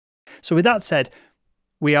So with that said,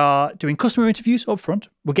 we are doing customer interviews up front.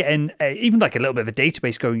 We're getting even like a little bit of a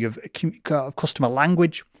database going of customer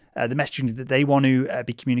language, the messaging that they want to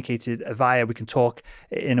be communicated via. We can talk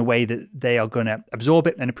in a way that they are going to absorb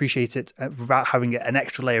it and appreciate it without having an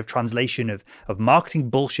extra layer of translation of marketing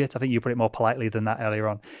bullshit. I think you put it more politely than that earlier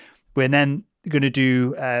on. We're then going to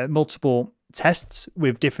do multiple tests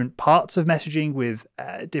with different parts of messaging, with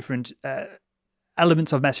different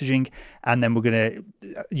elements of messaging, and then we're going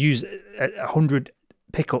to use 100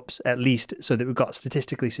 pickups at least so that we've got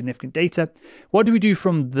statistically significant data. What do we do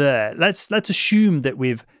from there? Let's assume that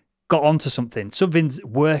we've got onto something's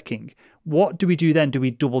working. What do we do then? Do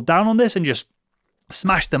we double down on this and just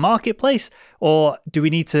smash the marketplace, or do we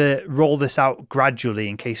need to roll this out gradually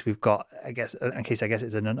in case we've got, I guess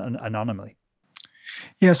it's an anomaly?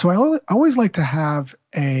 Yeah, so I always like to have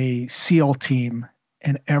a SEAL team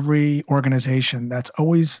in every organization that's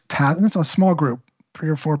always tasked, and it's a small group, 3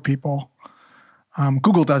 or 4 people.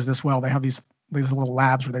 Google does this well. They have these little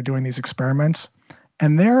labs where they're doing these experiments,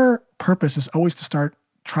 and their purpose is always to start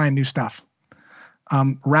trying new stuff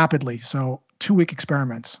rapidly. So 2-week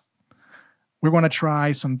experiments. We want to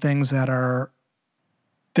try some things that are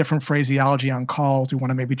different phraseology on calls. We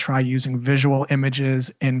want to maybe try using visual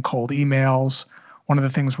images in cold emails. One of the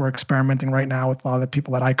things we're experimenting right now with a lot of the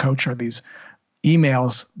people that I coach are these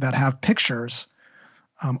emails that have pictures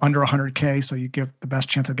under 100K, so you give the best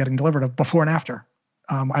chance of getting delivered of before and after.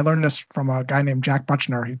 I learned this from a guy named Jack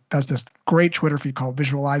Butchner. He does this great Twitter feed called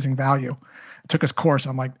Visualizing Value. I took his course.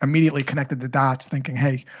 I'm like immediately connected the dots thinking,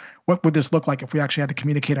 hey, what would this look like if we actually had to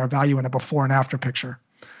communicate our value in a before and after picture?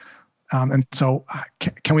 And so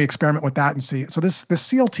can we experiment with that and see? So this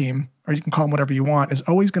SEAL team, or you can call them whatever you want, is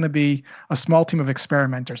always going to be a small team of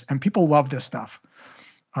experimenters. And people love this stuff.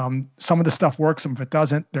 Some of the stuff works, some of it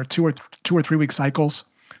doesn't. There are 2 or 3 week cycles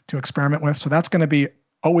to experiment with. So that's going to be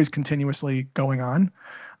always continuously going on.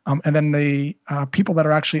 And then the people that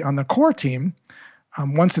are actually on the core team,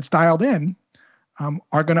 once it's dialed in,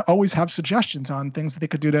 are going to always have suggestions on things that they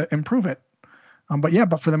could do to improve it.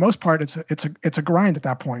 But for the most part, it's a grind at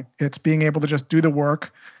that point. It's being able to just do the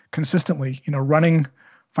work consistently, running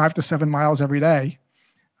 5 to 7 miles every day.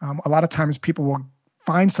 A lot of times people will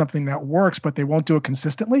find something that works, but they won't do it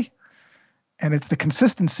consistently. And it's the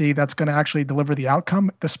consistency that's going to actually deliver the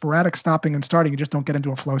outcome. The sporadic stopping and starting, you just don't get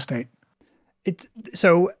into a flow state.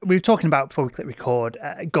 So we were talking about before we click record,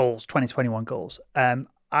 goals, 2021 goals.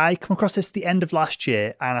 I come across this at the end of last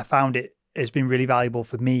year, and I found it has been really valuable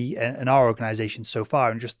for me and our organization so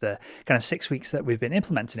far in just the kind of 6 weeks that we've been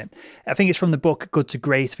implementing it. I think it's from the book Good to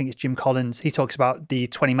Great. I think it's Jim Collins. He talks about the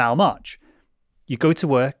 20-mile march. You go to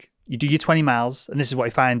work, you do your 20 miles, and this is what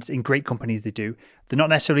I find in great companies they do. They're not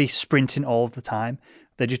necessarily sprinting all of the time.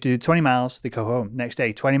 They just do 20 miles, they go home. Next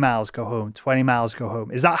day, 20 miles, go home, 20 miles, go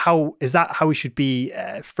home. Is that how we should be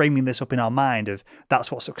framing this up in our mind of that's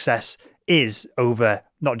what success is over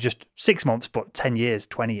not just 6 months, but 10 years,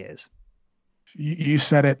 20 years? You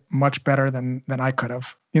said it much better than I could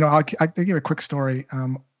have. I'll give you a quick story.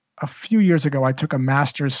 A few years ago, I took a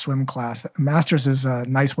master's swim class. Master's is a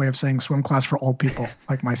nice way of saying swim class for old people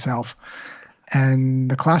like myself.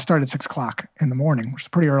 And the class started at 6 o'clock in the morning, which is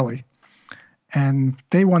pretty early. And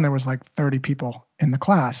day one, there was like 30 people in the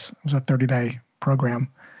class. It was a 30-day program.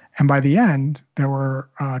 And by the end, there were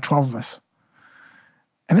 12 of us.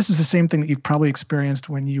 And this is the same thing that you've probably experienced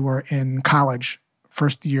when you were in college,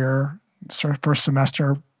 first year, first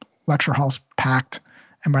semester, lecture halls packed.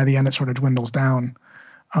 And by the end, it sort of dwindles down.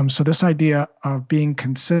 So this idea of being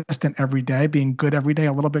consistent every day, being good every day,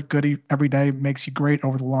 a little bit good every day makes you great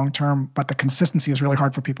over the long term. But the consistency is really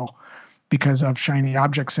hard for people because of shiny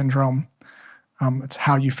object syndrome. It's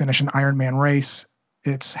how you finish an Ironman race.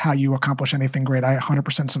 It's how you accomplish anything great. I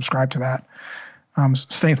 100% subscribe to that.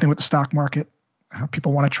 Same thing with the stock market.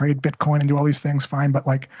 People want to trade Bitcoin and do all these things, fine. But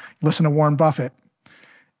listen to Warren Buffett.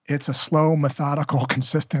 It's a slow, methodical,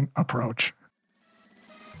 consistent approach.